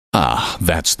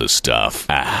that's the stuff.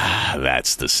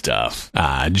 That's the stuff.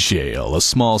 Jail. A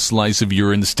small slice of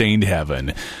urine-stained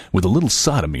heaven with a little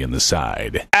sodomy in the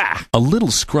side. A little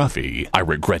scruffy. I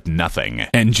regret nothing.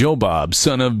 And Joe Bob,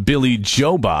 son of Billy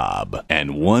Joe Bob.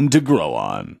 And one to grow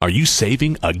on. Are you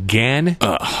saving again?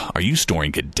 Are you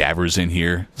storing cadavers in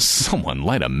here? Someone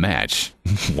light a match.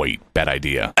 Wait, bad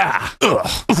idea.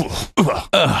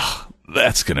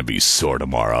 That's gonna be sore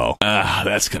tomorrow.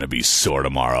 That's gonna be sore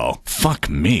tomorrow. Fuck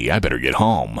me, I better get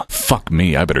home. Fuck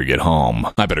me, I better get home.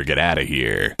 I better get out of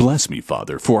here. Bless me,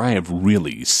 Father, for I have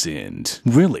really sinned.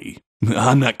 Really?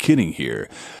 I'm not kidding here.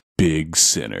 Big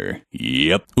sinner.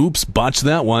 Yep. Oops, botched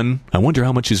that one. I wonder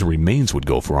how much his remains would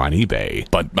go for on eBay.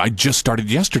 But I just started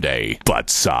yesterday.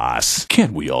 Butt sauce.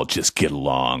 Can't we all just get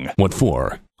along? What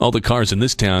for? All the cars in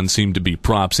this town seem to be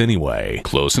props anyway.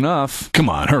 Close enough. Come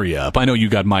on, hurry up. I know you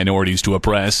got minorities to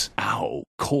oppress. Ow,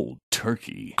 cold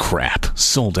turkey. Crap,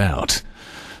 sold out.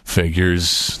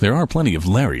 Figures, there are plenty of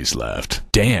Larrys left.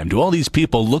 Damn, do all these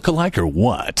people look alike or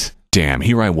what? Damn,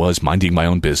 here I was minding my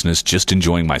own business, just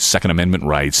enjoying my Second Amendment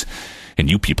rights,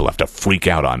 and you people have to freak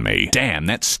out on me. Damn,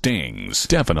 that stings.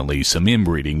 Definitely some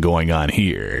inbreeding going on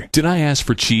here. Did I ask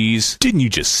for cheese? Didn't you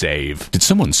just save? Did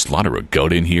someone slaughter a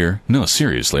goat in here? No,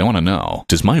 seriously, I want to know.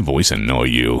 Does my voice annoy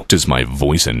you? Does my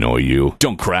voice annoy you?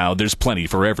 Don't crowd, there's plenty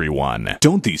for everyone.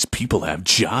 Don't these people have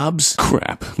jobs?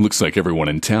 Crap, looks like everyone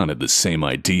in town had the same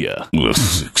idea.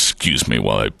 Excuse me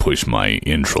while I push my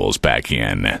intros back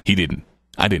in.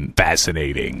 I didn't.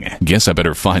 Fascinating. Guess I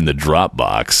better find the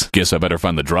Dropbox.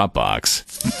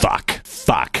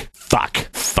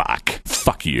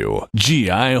 Fuck you. Gee,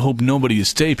 I hope nobody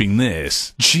is taping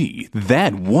this. Gee,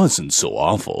 that wasn't so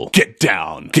awful. Get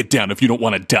down. Get down if you don't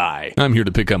want to die. I'm here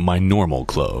to pick up my normal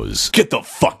clothes. Get the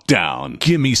fuck down.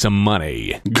 Give me some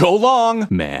money. Go long.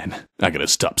 Man, I gotta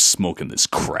stop smoking this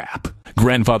crap.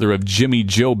 Grandfather of Jimmy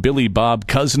Joe Billy Bob,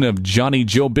 cousin of Johnny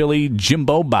Joe Billy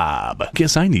Jimbo Bob.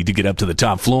 Guess I need to get up to the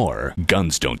top floor.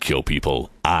 Guns don't kill people.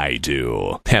 I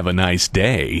do. Have a nice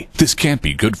day. This can't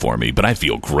be good for me, but I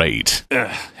feel great.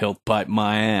 Health pipe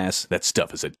my ass. That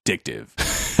stuff is addictive.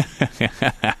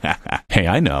 Hey,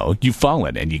 I know. You've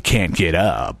fallen and you can't get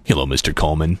up. Hello, Mr.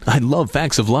 Coleman. I love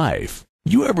facts of life.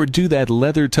 You ever do that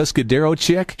leather Tuscadero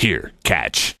chick? Here,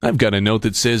 catch. I've got a note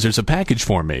that says there's a package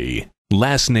for me.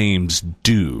 Last name's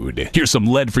Dude. Here's some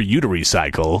lead for you to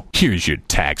recycle. Here's your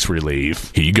tax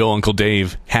relief. Here you go, Uncle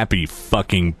Dave. Happy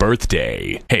fucking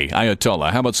birthday. Hey,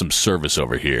 Ayatollah, how about some service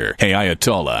over here? Hey,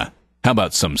 Ayatollah, how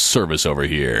about some service over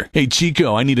here? Hey,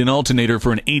 Chico, I need an alternator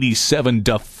for an 87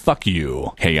 duh fuck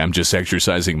you. Hey, I'm just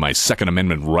exercising my Second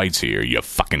Amendment rights here, you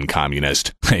fucking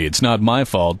communist. Hey, it's not my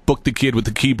fault. Book the kid with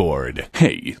the keyboard.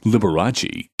 Hey,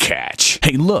 Liberace, catch.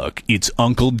 Hey, look, it's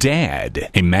Uncle Dad.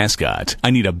 Hey, mascot,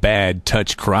 I need a bad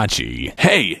touch crotchy.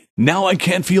 Hey, now I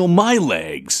can't feel my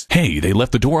legs. Hey, they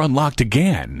left the door unlocked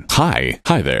again. Hi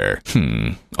there.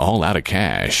 All out of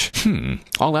cash.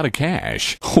 All out of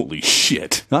cash. Holy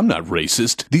shit, I'm not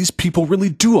racist. These people really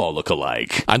do all look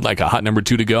alike. I'd like a hot number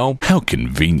 2 to go. How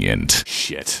convenient.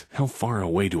 Shit, how far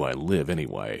away do I live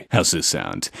anyway? How's this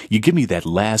sound? You give me that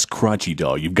last crotchy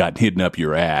doll you've got hidden up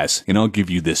your ass, and I'll give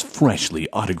you this freshly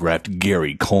autographed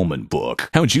Gary Coleman book.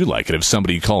 How'd you like it if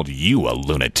somebody called you a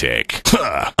lunatic?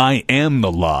 I am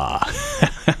the law.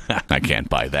 I can't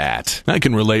buy that. I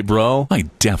can relate, bro. I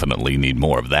definitely need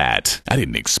more of that. I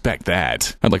didn't expect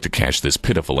that. I'd like to cash this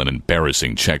pitiful and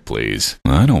embarrassing check, please.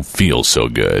 I don't feel so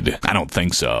good. I don't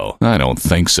think so.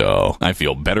 I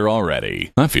feel better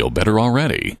already.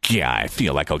 Yeah, I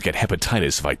feel like I'll get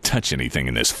hepatitis if I touch anything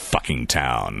in this fucking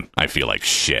town. I feel like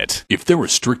shit. If there were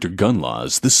stricter gun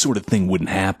laws, this sort of thing wouldn't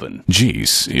happen.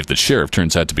 Jeez, if the sheriff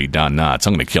turns out to be Don Knotts,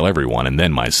 I'm gonna kill everyone and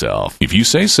then myself. If you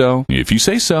say so.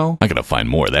 I gotta find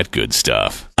more of that good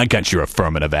stuff. I got your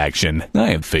affirmative action.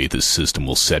 I have faith this system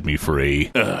will set me free.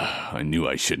 I knew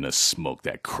I shouldn't have smoked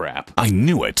that crap. I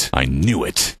knew it. I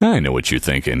know what you're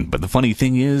thinking, but the funny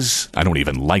thing is, I don't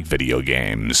even like video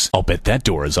games. I'll bet that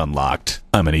door is unlocked.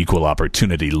 I'm an equal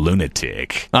opportunity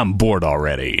lunatic. I'm bored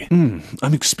already.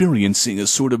 I'm experiencing a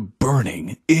sort of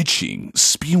burning, itching,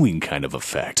 spewing kind of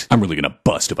effect. I'm really gonna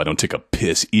bust if I don't take a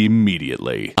piss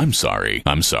immediately. I'm sorry.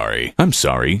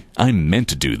 I meant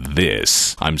to do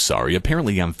this. I'm sorry.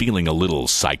 Apparently I'm feeling a little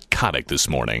psychotic this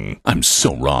morning. I'm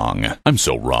so wrong.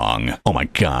 Oh my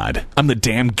god. I'm the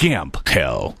damn gimp.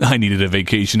 Hell, I needed a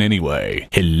vacation anyway.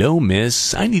 Hello,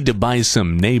 miss. I need to buy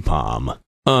some napalm.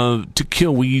 To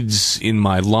kill weeds in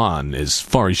my lawn, as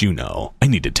far as you know. I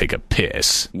need to take a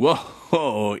piss. Whoa.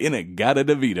 Oh, inagata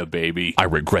de vida, baby. I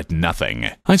regret nothing.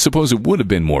 I suppose it would have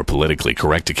been more politically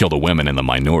correct to kill the women and the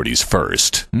minorities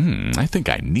first. I think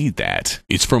I need that.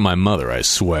 It's from my mother, I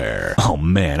swear. Oh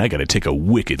man, I gotta take a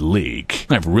wicked leak.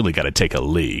 I've really gotta take a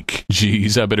leak.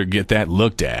 Jeez, I better get that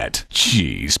looked at.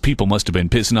 Jeez, people must have been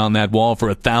pissing on that wall for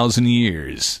 1,000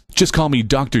 years. Just call me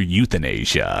Dr.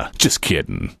 Euthanasia. Just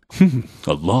kidding.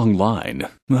 A long line.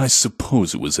 I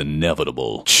suppose it was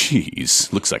inevitable.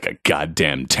 Jeez, looks like a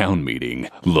goddamn town meeting.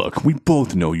 Look, we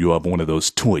both know you have one of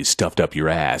those toys stuffed up your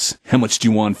ass. How much do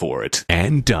you want for it?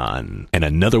 And done. And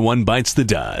another one bites the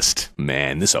dust.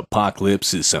 Man, this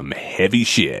apocalypse is some heavy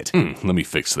shit. Let me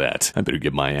fix that. I better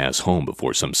get my ass home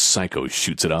before some psycho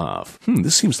shoots it off.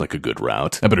 This seems like a good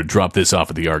route. I better drop this off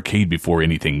at the arcade before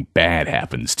anything bad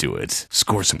happens to it.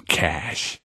 Score some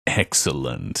cash.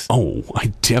 Excellent. Oh,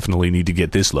 I definitely need to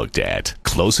get this looked at.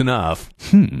 Close enough.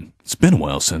 It's been a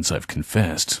while since I've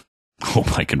confessed.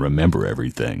 Hope I can remember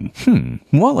everything.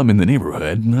 While I'm in the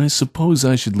neighborhood, I suppose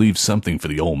I should leave something for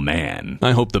the old man.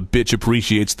 I hope the bitch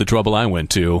appreciates the trouble I went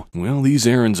to. Well, these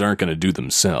errands aren't gonna do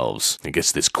themselves. I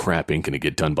guess this crap ain't gonna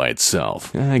get done by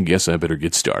itself. I guess I better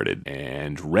get started.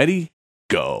 And ready?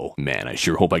 Go. Man, I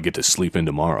sure hope I get to sleep in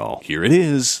tomorrow. Here it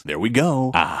is. There we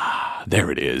go.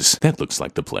 There it is. That looks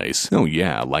like the place. Oh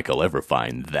yeah, like I'll ever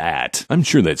find that. I'm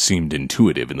sure that seemed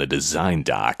intuitive in the design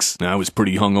docs. I was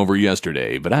pretty hungover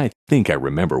yesterday, but I think I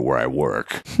remember where I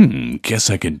work. Guess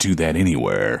I can do that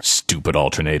anywhere. Stupid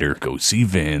alternator. Go see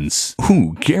Vince.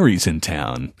 Ooh, Gary's in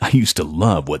town. I used to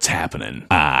love what's happening.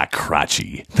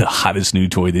 Crotchy. The hottest new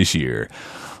toy this year.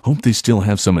 Hope they still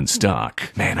have some in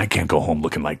stock. Man, I can't go home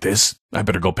looking like this. I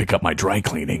better go pick up my dry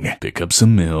cleaning. Pick up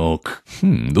some milk.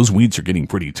 Those weeds are getting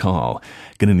pretty tall.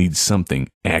 Gonna need something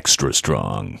extra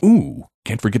strong. Ooh,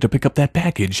 can't forget to pick up that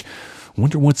package.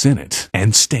 Wonder what's in it.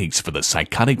 And steaks for the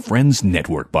Psychotic Friends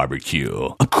Network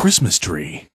barbecue. A Christmas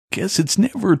tree. Guess it's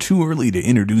never too early to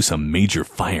introduce a major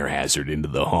fire hazard into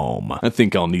the home. I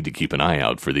think I'll need to keep an eye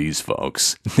out for these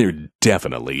folks. They're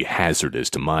definitely hazardous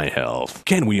to my health.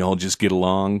 Can't we all just get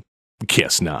along?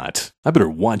 Guess not. I better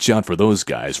watch out for those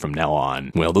guys from now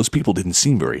on. Well, those people didn't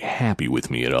seem very happy with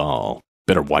me at all.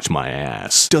 Better watch my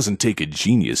ass. Doesn't take a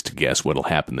genius to guess what'll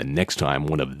happen the next time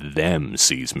one of them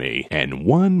sees me. And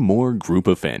one more group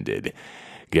offended.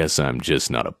 Guess I'm just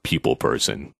not a people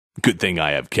person. Good thing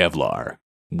I have Kevlar.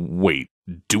 Wait,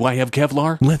 do I have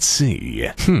Kevlar? Let's see.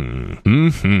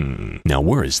 Now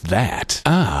where is that?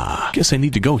 Guess I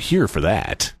need to go here for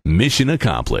that. Mission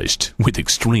accomplished, with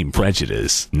extreme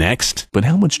prejudice. Next. But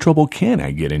how much trouble can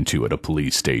I get into at a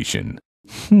police station?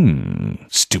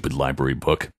 Stupid library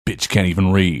book. Bitch can't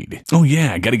even read. Oh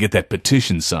yeah, I gotta get that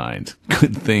petition signed.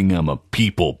 Good thing I'm a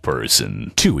people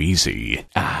person. Too easy.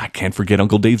 Can't forget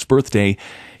Uncle Dave's birthday.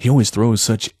 He always throws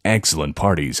such excellent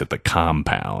parties at the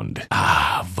compound.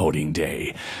 Voting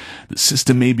day. The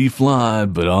system may be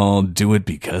flawed, but I'll do it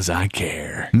because I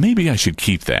care. Maybe I should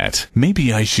keep that.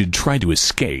 Maybe I should try to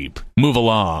escape. Move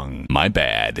along. My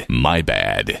bad. My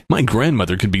bad. My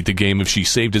grandmother could beat the game if she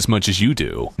saved as much as you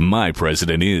do. My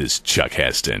president is Chuck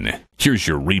Heston. Here's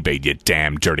your rebate, you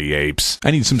damn dirty apes.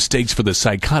 I need some steaks for the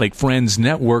Psychotic Friends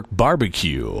Network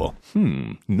barbecue.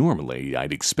 Normally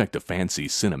I'd expect a fancy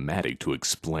cinematic to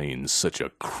explain such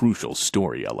a crucial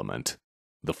story element.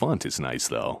 The font is nice,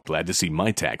 though. Glad to see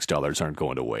my tax dollars aren't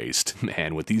going to waste.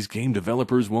 Man, what these game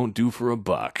developers won't do for a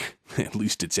buck. At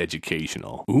least it's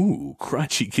educational. Ooh,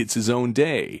 Crotchy gets his own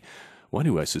day. Why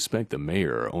do I suspect the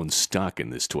mayor owns stock in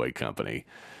this toy company?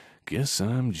 Guess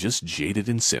I'm just jaded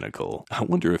and cynical. I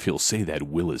wonder if he'll say that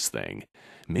Willis thing.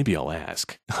 Maybe I'll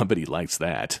ask. I bet he likes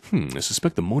that. I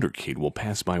suspect the motorcade will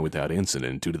pass by without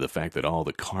incident due to the fact that all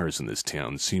the cars in this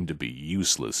town seem to be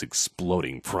useless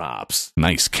exploding props.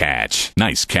 Nice catch.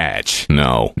 Nice catch.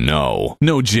 No.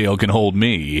 No jail can hold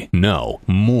me. No.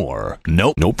 More.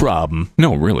 Nope. No problem.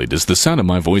 No, really, does the sound of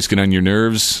my voice get on your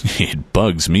nerves? It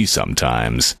bugs me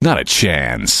sometimes. Not a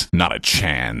chance. Not a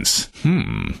chance.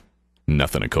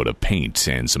 Nothing a coat of paint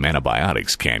and some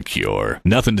antibiotics can't cure.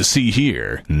 Nothing to see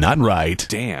here. Not right.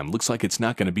 Damn, looks like it's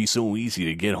not going to be so easy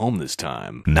to get home this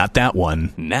time. Not that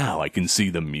one. Now I can see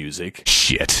the music.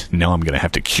 Shit. Now I'm going to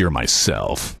have to cure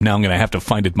myself. Now I'm going to have to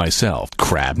find it myself.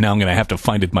 Crap. Now I'm going to have to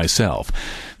find it myself.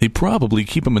 They probably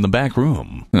keep him in the back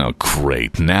room. Oh,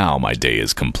 great. Now my day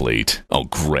is complete. Oh,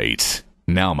 great.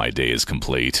 Now my day is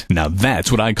complete. Now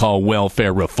that's what I call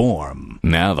welfare reform.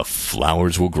 Now the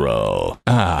flowers will grow.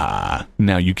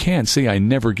 Now you can't say I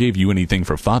never gave you anything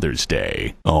for Father's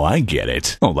Day. Oh, I get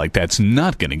it. Oh, like that's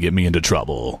not gonna get me into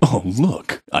trouble. Oh,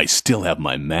 look. I still have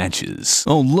my matches.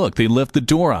 Oh, look, they left the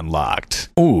door unlocked.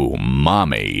 Oh,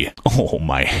 mommy. Oh,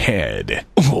 my head.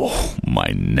 Oh, my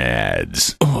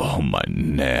nads. Oh, my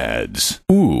nads.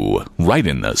 Ooh, right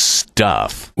in the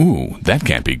stuff. Ooh, that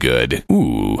can't be good.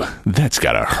 Ooh, that's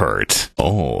gotta hurt.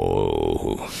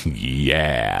 Oh,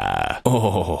 yeah.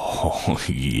 Oh,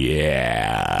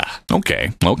 yeah.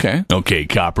 Okay. Okay,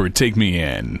 copper, take me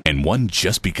in. And one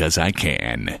just because I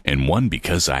can. And one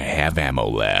because I have ammo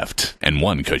left. And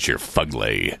one because you're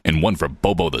fugly. And one for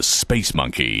Bobo the Space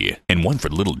Monkey. And one for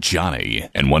little Johnny.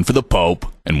 And one for the Pope.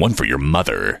 And one for your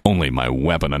mother. Only my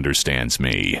weapon understands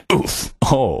me. Oof.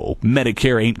 Oh,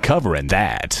 Medicare ain't covering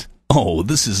that. Oh,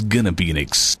 this is gonna be an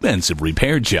expensive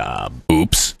repair job.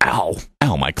 Oops. Ow.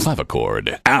 Ow, my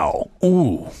clavichord. Ow.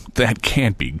 Ooh, that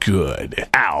can't be good.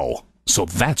 Ow. So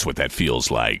that's what that feels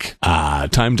like.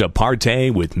 Time to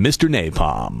partay with Mr.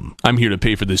 Napalm. I'm here to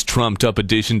pay for this trumped-up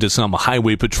addition to some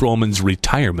highway patrolman's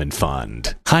retirement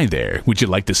fund. Hi there, would you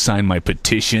like to sign my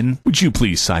petition? Would you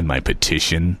please sign my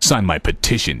petition? Sign my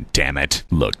petition, damn it.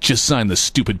 Look, just sign the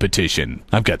stupid petition.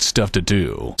 I've got stuff to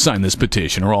do. Sign this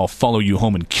petition or I'll follow you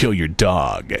home and kill your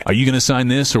dog. Are you gonna sign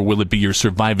this or will it be your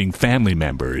surviving family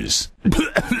members?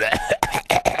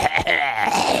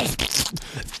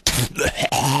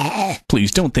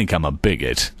 Please don't think I'm a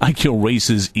bigot. I kill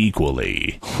races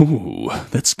equally. Ooh,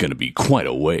 that's gonna be quite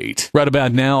a wait. Right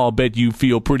about now, I'll bet you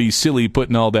feel pretty silly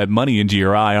putting all that money into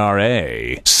your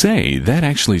IRA. Say, that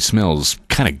actually smells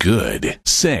kinda good.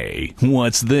 Say,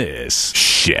 what's this?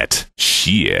 Shit.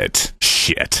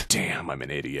 Damn, I'm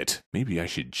an idiot. Maybe I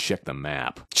should check the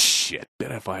map. Shit,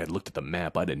 bet if I had looked at the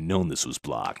map, I'd have known this was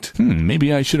blocked.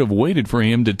 Maybe I should have waited for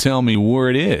him to tell me where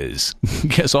it is.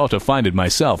 Guess I'll have to find it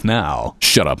myself now.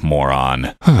 Shut up,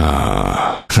 moron.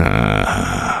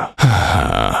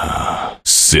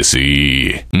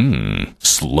 Sissy.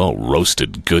 Slow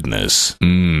roasted goodness.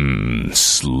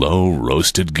 Slow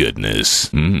roasted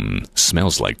goodness.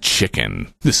 Smells like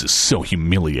chicken. This is so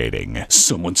humiliating.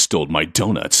 Someone stole my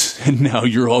donuts, and now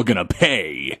you're all gonna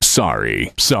pay.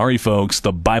 Sorry, folks,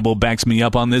 the Bible backs me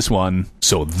up on this one.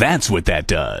 So that's what that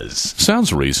does.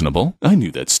 Sounds reasonable. I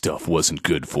knew that stuff wasn't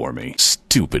good for me.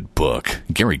 Stupid book.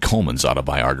 Gary Coleman's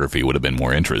autobiography would have been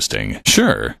more interesting.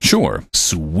 Sure.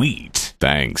 Sweet.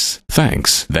 Thanks.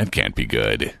 That can't be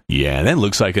good. Yeah, that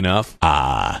looks like enough.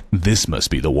 This must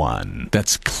be the one.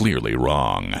 That's clearly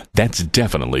wrong. That's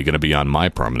definitely gonna be on my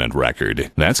permanent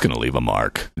record. That's gonna leave a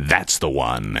mark. That's the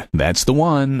one.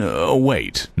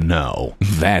 Wait. No.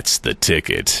 That's the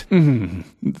ticket.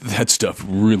 That stuff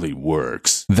really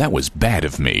works. That was bad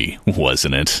of me,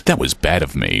 wasn't it?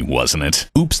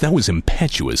 Oops, that was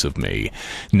impetuous of me.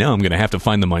 Now I'm gonna have to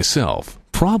find them myself.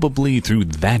 Probably through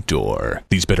that door.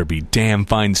 These better be damn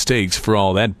fine steaks for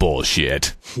all that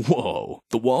bullshit. Whoa,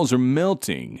 the walls are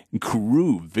melting.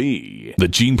 Groovy. The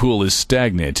gene pool is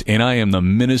stagnant, and I am the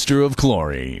minister of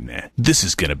chlorine. This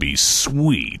is gonna be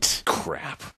sweet.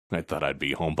 Crap. I thought I'd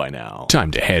be home by now.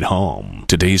 Time to head home.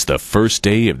 Today's the first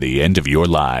day of the end of your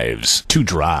lives. Too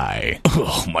dry.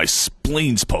 Ugh, my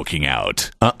spleen's poking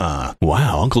out.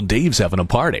 Wow, Uncle Dave's having a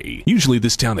party. Usually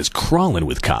this town is crawling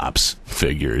with cops.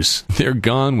 Figures. They're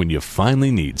gone when you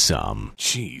finally need some.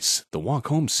 Jeez, the walk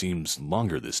home seems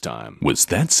longer this time. Was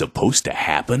that supposed to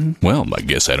happen? Well, I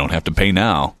guess I don't have to pay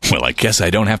now.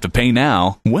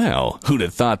 Well, who'd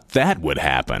have thought that would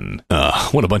happen?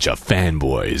 What a bunch of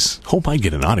fanboys. Hope I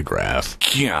get an autograph.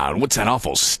 God, what's that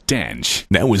awful stench?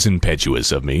 That was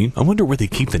impetuous of me. I wonder where they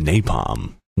keep the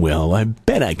napalm. Well, I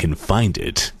bet I can find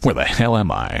it. Where the hell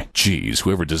am I? Jeez,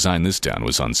 whoever designed this town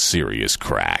was on serious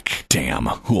crack. Damn,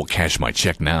 who'll cash my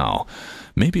check now?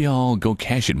 Maybe I'll go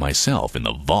cash it myself in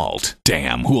the vault.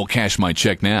 Damn, who'll cash my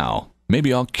check now?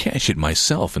 Maybe I'll cash it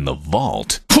myself in the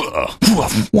vault.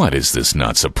 Why does this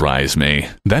not surprise me?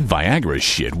 That Viagra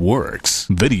shit works.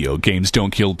 Video games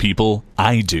don't kill people.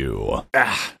 I do.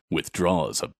 Withdrawal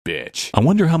is a bitch. I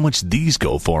wonder how much these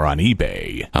go for on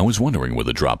eBay. I was wondering where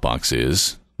the Dropbox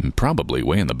is. Probably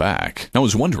way in the back.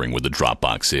 Probably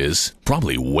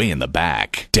way in the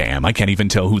back. Damn, I can't even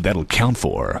tell who that'll count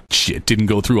for. Shit didn't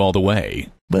go through all the way.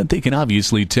 But they can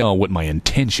obviously tell what my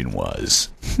intention was.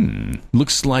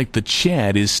 Looks like the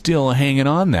Chad is still hanging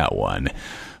on that one.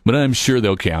 But I'm sure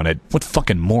they'll count it. What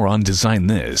fucking moron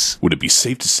designed this? Would it be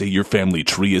safe to say your family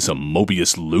tree is a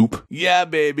Mobius loop? Yeah,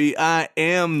 baby, I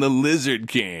am the Lizard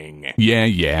King.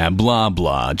 Yeah, blah,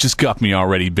 blah. Just got me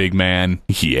already, big man.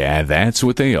 Yeah, that's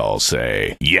what they all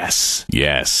say. Yes.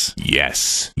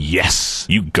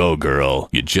 You go, girl.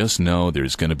 You just know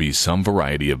there's gonna be some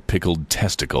variety of pickled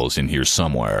testicles in here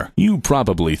somewhere. You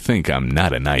probably think I'm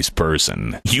not a nice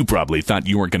person. You probably thought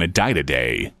you weren't gonna die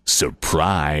today.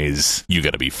 Surprise. You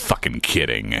gotta be fucking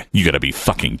kidding.